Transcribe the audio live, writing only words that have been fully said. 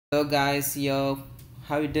Hello guys,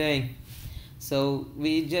 how you doing? So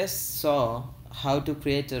we just saw how to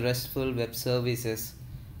create a RESTful web services.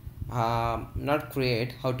 Not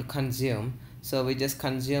create, how to consume. So we just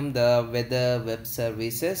consume the weather web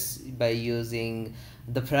services by using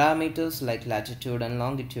the parameters like latitude and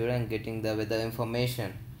longitude and getting the weather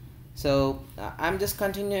information. So I'm just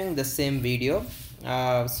continuing the same video.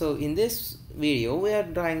 So in this video we are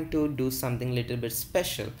trying to do something little bit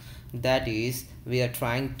special, that is we are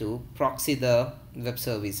trying to proxy the web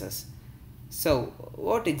services. So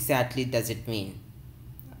what exactly does it mean?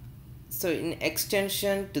 So in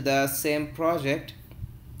extension to the same project,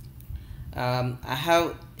 I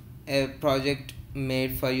have a project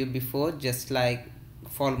made for you before, just like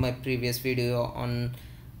follow my previous video on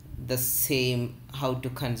the same how to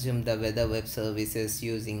consume the weather web services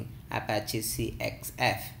using Apache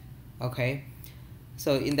CXF. Okay,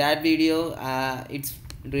 so in that video it's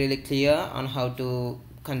really clear on how to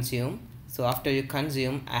consume. So after you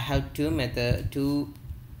consume, I have two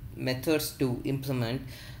methods to implement,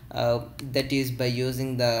 that is by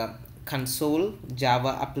using the console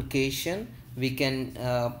Java application we can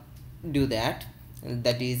do that.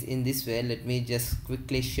 That is in this way. Let me just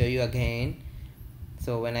quickly show you again.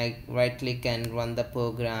 So when I right click and run the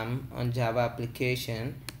program on Java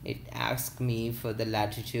application, it asks me for the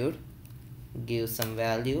latitude, give some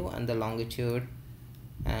value, and the longitude,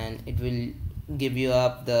 and it will give you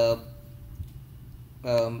up the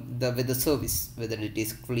weather service, whether it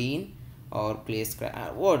is clean or clear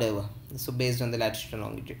sky, whatever. So based on the latitude and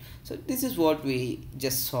longitude. So this is what we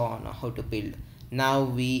just saw on how to build. Now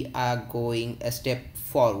we are going a step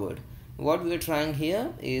forward. What we are trying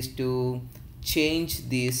here is to change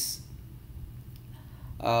this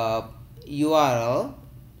URL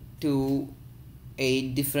to a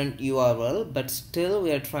different URL, but still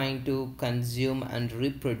we are trying to consume and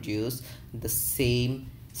reproduce the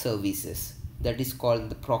same services. That is called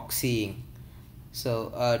the proxying.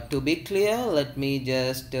 So to be clear, let me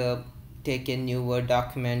just take a new Word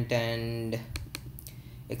document and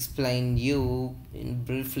explain you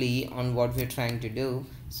briefly on what we're trying to do.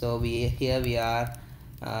 So here we are,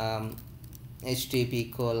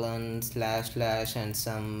 http:// and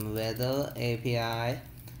some weather API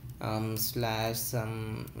slash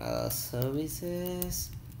some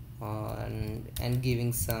services, and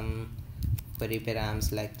giving some query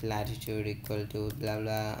params like latitude equal to blah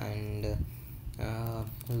blah, and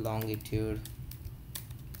longitude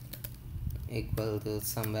equal to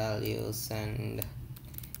some values, and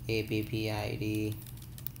APP-ID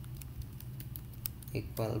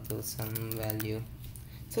equal to some value.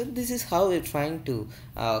 So this is how we're trying to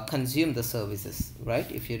consume the services, right?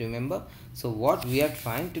 If you remember. So what we are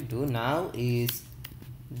trying to do now is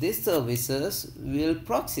these services will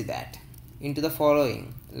proxy that into the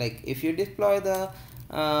following. Like if you deploy the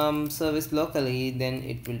service locally, then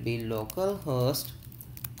it will be localhost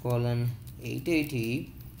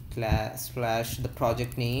 :880 / the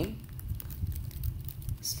project name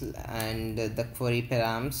and the query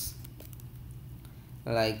params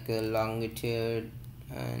like longitude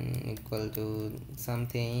and equal to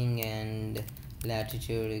something, and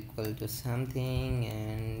latitude equal to something,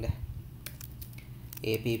 and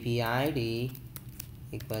APP-ID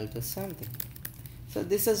equal to something. So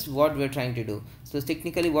this is what we're trying to do. So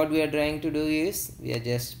technically what we are trying to do is we are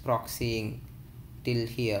just proxying till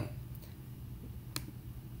here.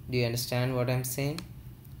 Do you understand what I'm saying?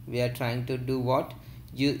 We are trying to do what?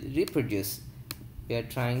 You reproduce. We are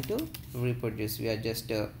trying to reproduce. We are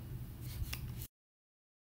just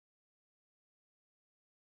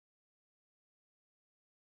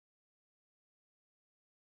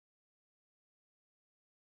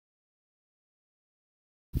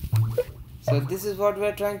so this is what we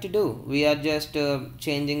are trying to do. We are just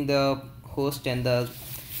changing the host and the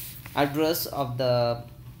address of the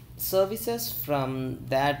services from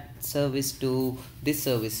that service to this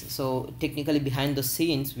service. So technically behind the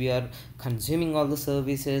scenes we are consuming all the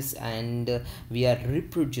services, and we are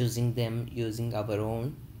reproducing them using our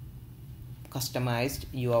own customized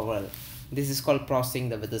URL. This is called processing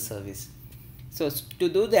the weather service. So to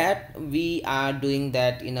do that, we are doing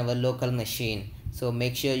that in our local machine. So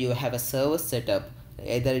make sure you have a server setup.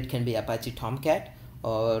 Either it can be Apache Tomcat,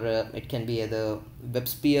 or it can be either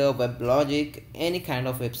WebSphere, WebLogic, any kind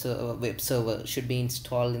of web server should be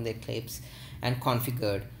installed in the Eclipse and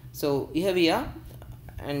configured. So here we are,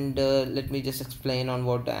 and let me just explain on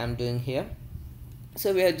what I'm doing here.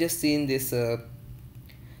 So we have just seen this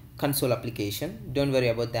console application. Don't worry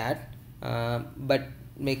about that, but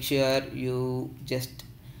make sure you just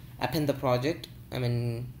append the project. I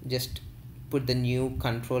mean, just put the new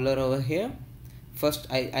controller over here, first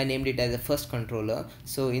I named it as a first controller.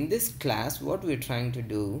 So in this class what we're trying to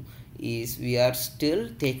do is we are still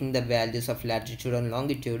taking the values of latitude and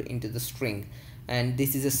longitude into the string, and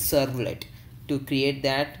this is a servlet. To create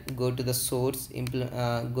that, go to the source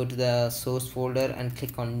go to the source folder and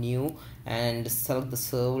click on new and select the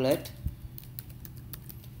servlet.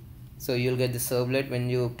 So you'll get the servlet when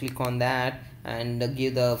you click on that, and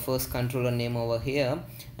give the first controller name over here,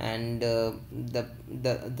 and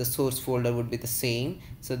the source folder would be the same.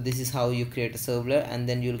 So this is how you create a servlet, and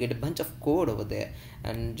then you'll get a bunch of code over there,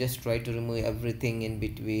 and just try to remove everything in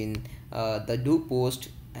between the do post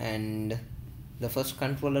and the first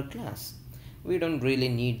controller class. We don't really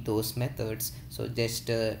need those methods, so just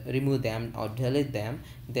remove them or delete them.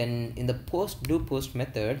 Then in the do post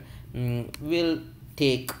method, we'll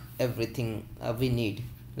take everything we need,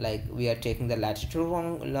 like we are taking the latitude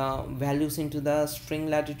values into the string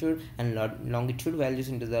latitude and longitude values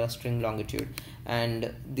into the string longitude.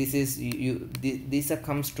 And this is this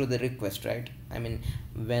comes to the request, right? I mean,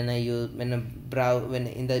 when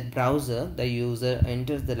in the browser the user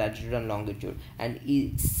enters the latitude and longitude, and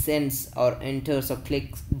it sends or enters or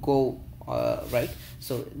clicks go, right?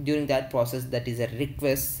 So during that process, that is a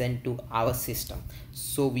request sent to our system.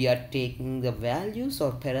 So we are taking the values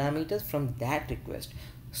or parameters from that request.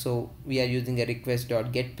 So we are using a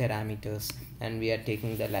request.get parameters, and we are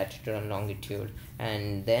taking the latitude and longitude,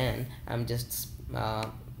 and then I'm just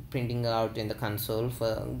printing out in the console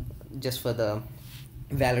for the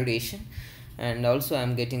validation. And also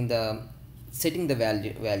I'm getting setting the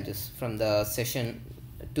values from the session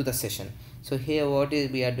to the session. So here what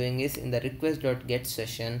we are doing is in the request.get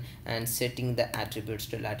session and setting the attributes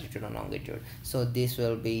to latitude and longitude. So this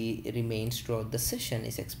will be remains throughout the session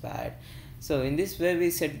is expired. So in this way we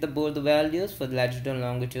set both the values for the latitude and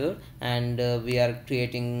longitude, and we are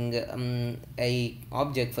creating a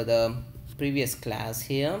object for the previous class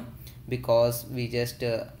here, because we just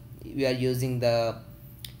we are using the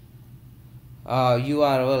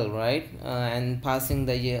URL, right, and passing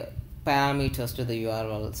the parameters to the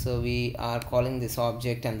URL. So we are calling this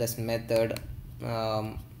object and this method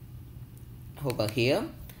over here.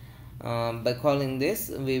 By calling this,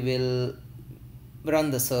 we will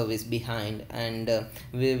run the service behind, and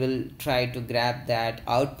we will try to grab that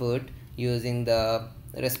output using the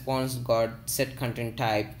response got set content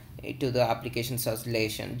type to the application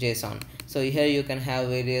translation JSON. So here you can have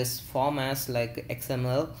various formats like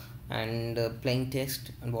XML and plain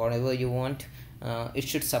text and whatever you want. It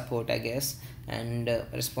should support, I guess. And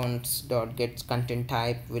response.get content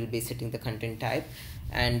type will be setting the content type,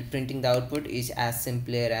 and printing the output is as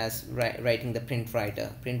simpler as writing the print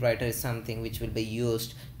writer. Print writer is something which will be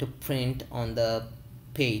used to print on the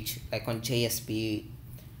page, like on JSP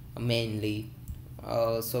mainly.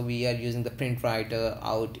 So we are using the print writer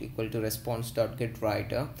out equal to response.get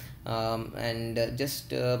writer, and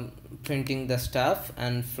just printing the stuff,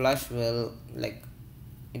 and flush will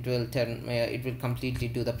it will completely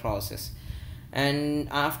do the process. And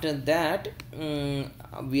after that,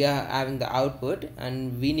 we are having the output,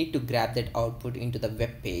 and we need to grab that output into the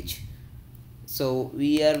web page. So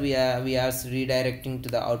we are redirecting to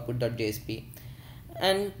the output.jsp,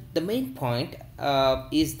 and the main point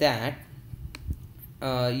is that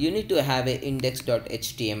you need to have a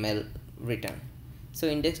index.html written. So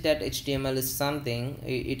index.html is something,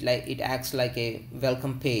 it acts like a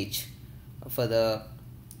welcome page for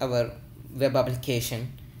our web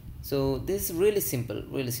application. So this is really simple,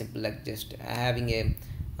 like just having a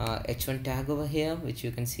h1 tag over here, which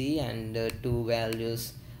you can see, and two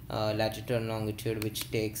values, latitude and longitude,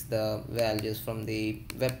 which takes the values from the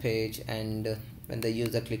web page, and when the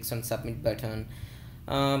user clicks on submit button,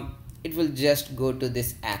 it will just go to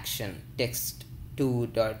this action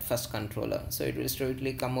text2.first controller. So it will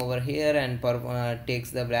straightly come over here and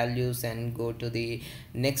takes the values and go to the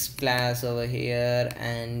next class over here,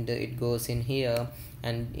 and it goes in here,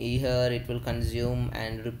 and here it will consume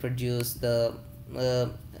and reproduce the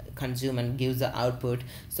consume and gives the output.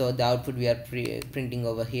 So the output we are printing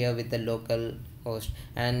over here with the local host,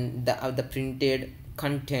 and the printed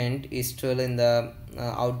content is still in the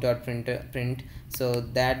out.print, so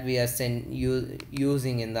that we are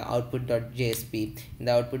using in the output.jsp. In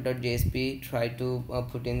the output.jsp, try to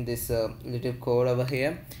put in this little code over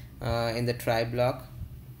here in the try block,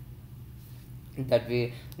 that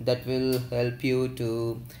will help you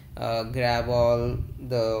to grab all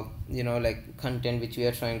the content which we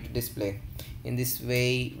are trying to display. In this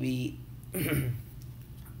way we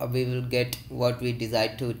we will get what we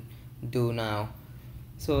decide to do now.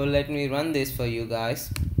 So let me run this for you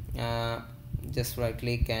guys. Just right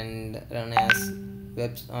click and run as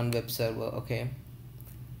web server. Okay,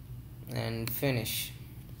 and finish.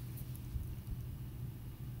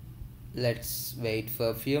 Let's wait for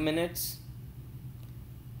a few minutes,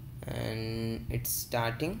 and it's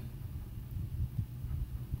starting.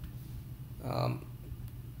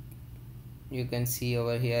 You can see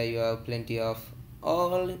over here you have plenty of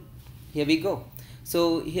all. Here we go.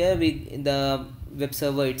 So here the web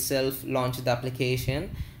server itself launched the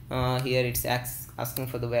application. Here it's asking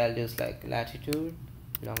for the values like latitude,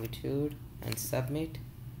 longitude, and submit,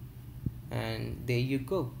 and there you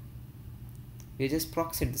go. You just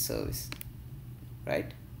proxied the service,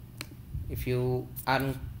 right? If you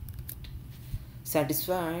aren't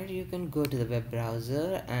satisfied, you can go to the web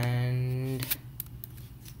browser and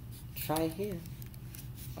try here.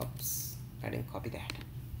 Oops, I didn't copy that.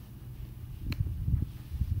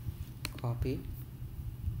 Copy,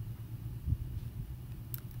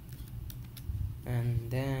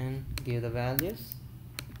 and then give the values,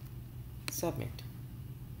 submit.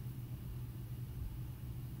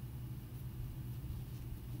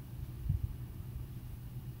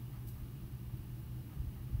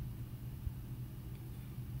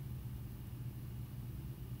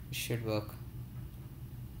 It should work.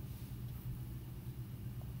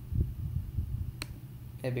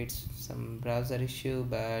 Maybe it's some browser issue,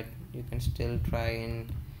 but you can still try in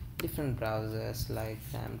different browsers, like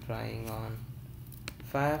I'm trying on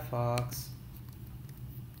Firefox.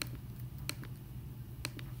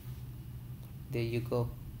 There you go,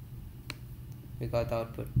 we got the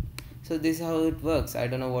output. So this is how it works. I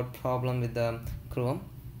don't know what problem with the Chrome.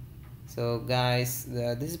 So guys,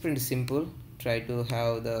 this is pretty simple. Try to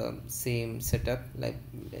have the same setup like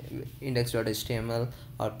index.html,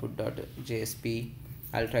 output.jsp.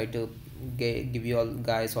 I'll try to give you all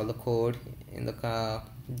guys all the code in the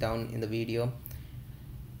down in the video.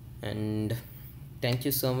 And thank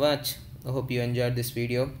you so much. I hope you enjoyed this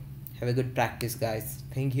video. Have a good practice, guys.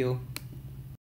 Thank you.